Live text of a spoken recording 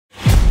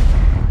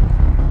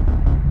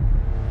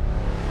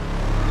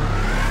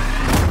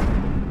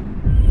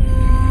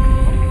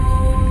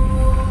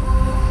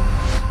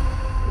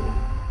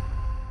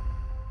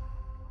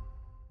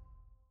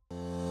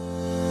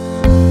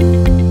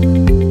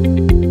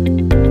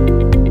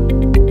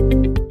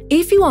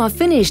are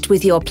finished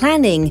with your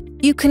planning,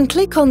 you can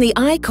click on the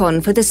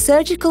icon for the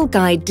surgical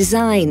guide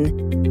design.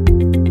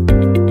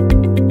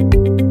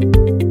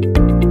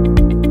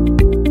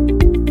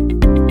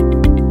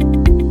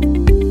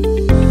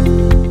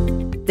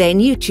 Then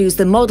you choose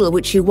the model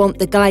which you want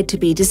the guide to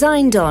be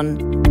designed on.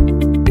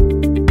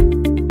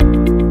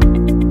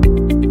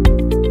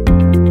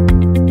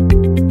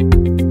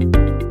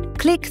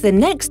 Click the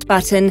Next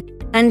button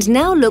and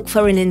now look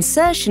for an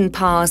insertion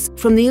pass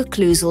from the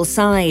occlusal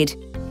side.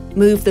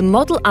 Move the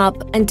model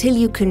up until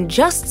you can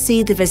just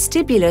see the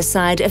vestibular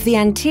side of the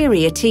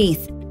anterior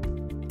teeth.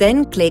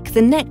 Then click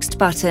the Next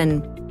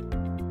button.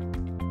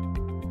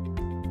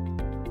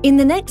 In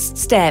the next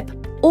step,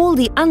 all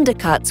the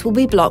undercuts will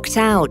be blocked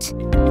out.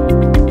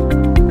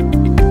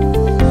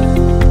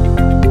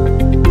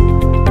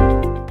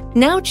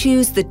 Now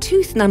choose the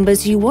tooth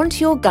numbers you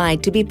want your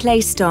guide to be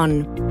placed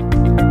on.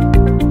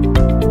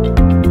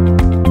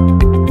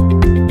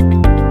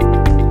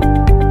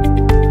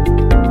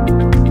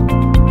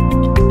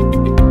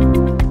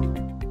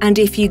 And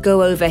if you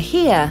go over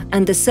here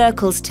and the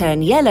circles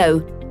turn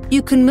yellow,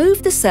 you can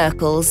move the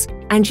circles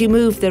and you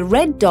move the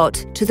red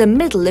dot to the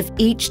middle of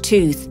each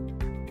tooth,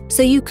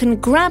 so you can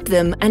grab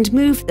them and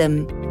move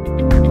them.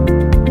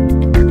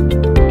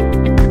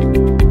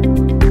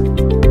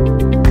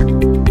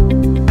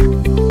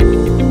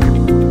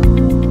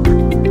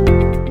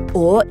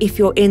 Or if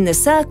you're in the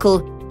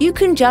circle, you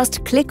can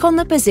just click on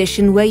the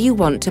position where you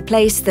want to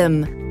place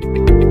them.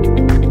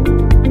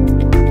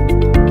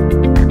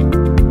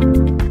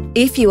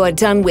 If you are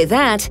done with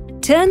that,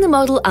 turn the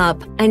model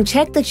up and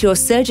check that your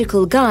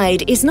surgical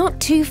guide is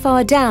not too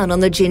far down on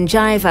the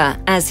gingiva,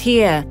 as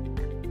here.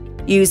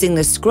 Using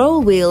the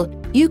scroll wheel,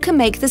 you can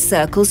make the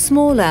circle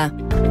smaller.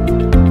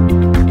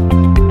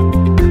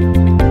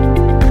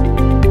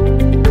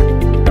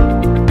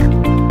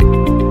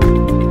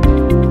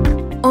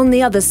 On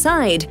the other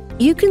side,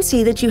 you can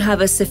see that you have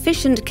a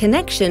sufficient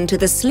connection to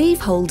the sleeve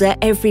holder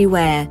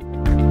everywhere.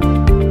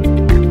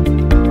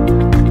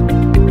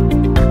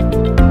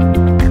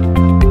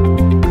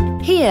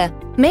 Here,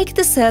 make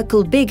the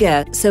circle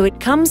bigger so it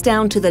comes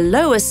down to the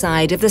lower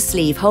side of the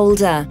sleeve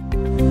holder.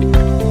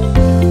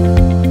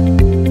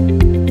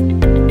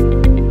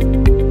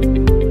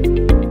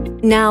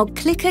 Now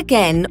click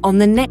again on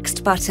the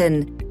Next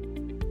button.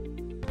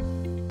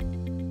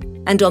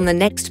 And on the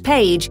next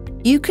page,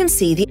 you can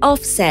see the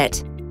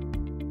offset.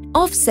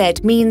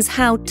 Offset means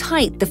how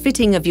tight the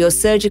fitting of your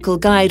surgical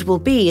guide will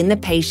be in the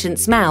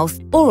patient's mouth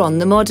or on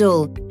the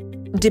model.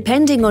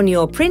 Depending on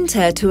your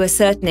printer to a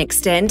certain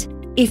extent,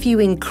 if you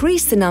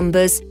increase the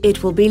numbers,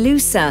 it will be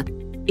looser.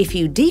 If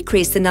you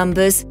decrease the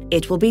numbers,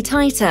 it will be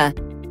tighter.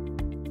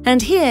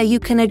 And here you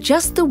can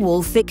adjust the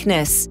wall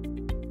thickness.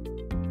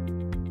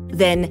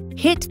 Then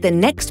hit the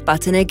Next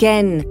button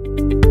again.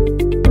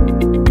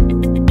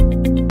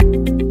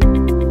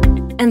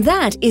 And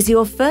that is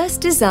your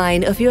first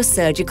design of your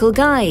surgical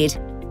guide.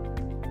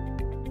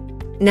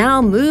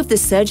 Now move the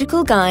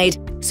surgical guide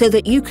so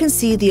that you can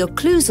see the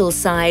occlusal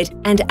side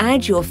and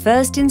add your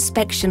first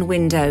inspection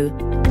window.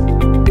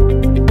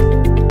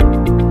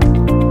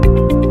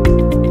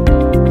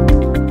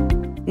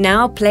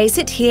 Now place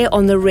it here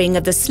on the ring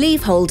of the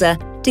sleeve holder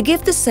to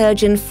give the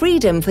surgeon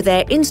freedom for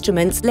their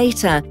instruments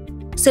later,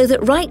 so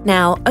that right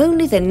now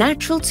only the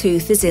natural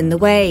tooth is in the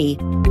way.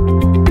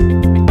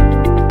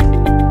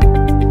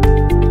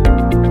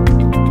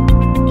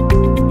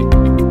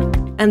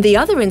 And the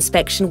other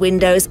inspection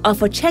windows are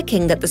for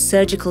checking that the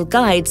surgical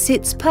guide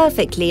sits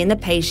perfectly in the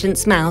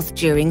patient's mouth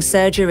during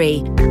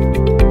surgery.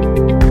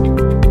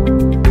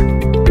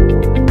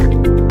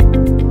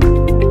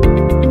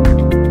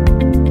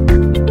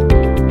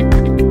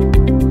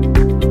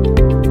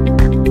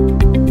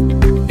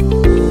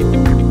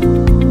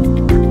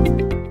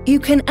 You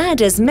can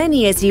add as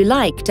many as you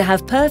like to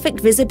have perfect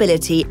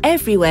visibility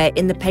everywhere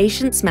in the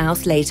patient's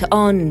mouth later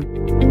on.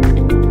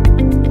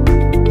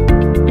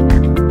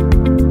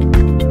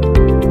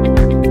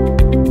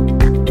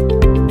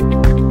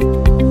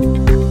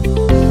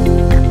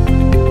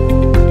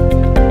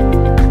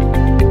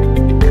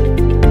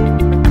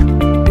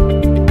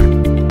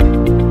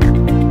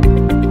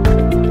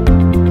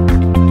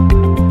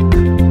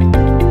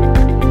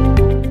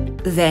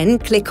 Then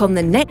click on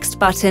the Next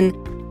button,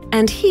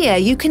 and here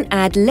you can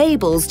add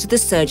labels to the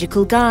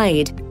surgical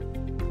guide.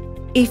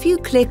 If you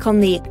click on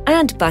the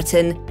Add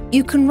button,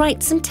 you can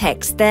write some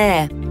text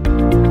there.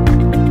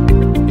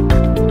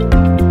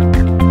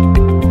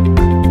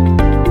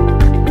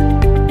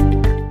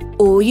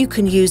 Or you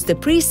can use the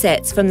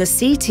presets from the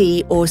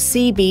CT or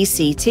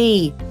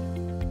CBCT.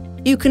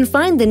 You can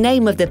find the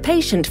name of the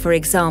patient, for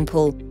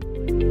example.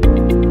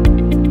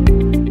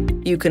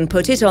 You can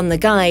put it on the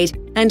guide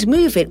and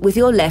move it with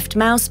your left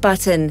mouse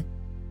button.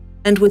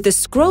 And with the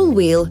scroll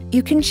wheel,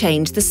 you can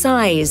change the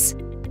size.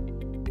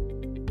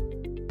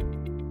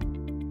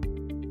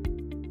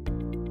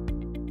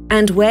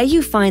 And where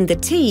you find the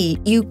T,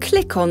 you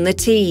click on the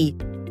T.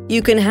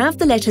 You can have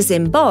the letters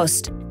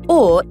embossed,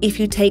 or if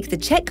you take the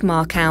check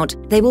mark out,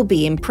 they will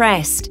be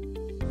impressed.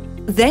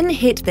 Then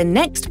hit the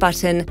Next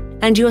button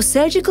and your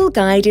surgical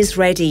guide is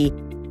ready,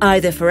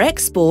 either for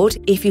export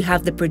if you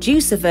have the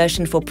producer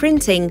version for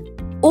printing,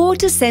 or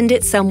to send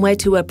it somewhere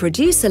to a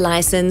producer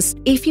license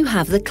if you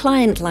have the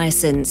client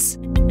license.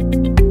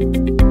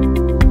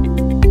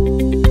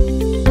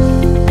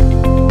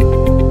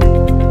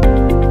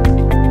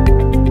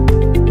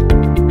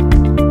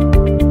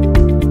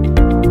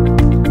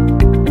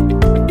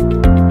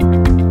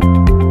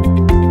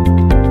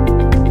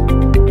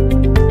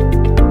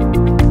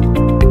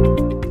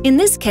 In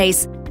this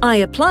case, I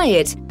apply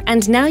it,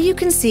 and now you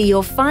can see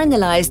your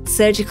finalized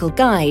surgical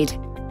guide.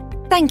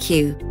 Thank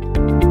you.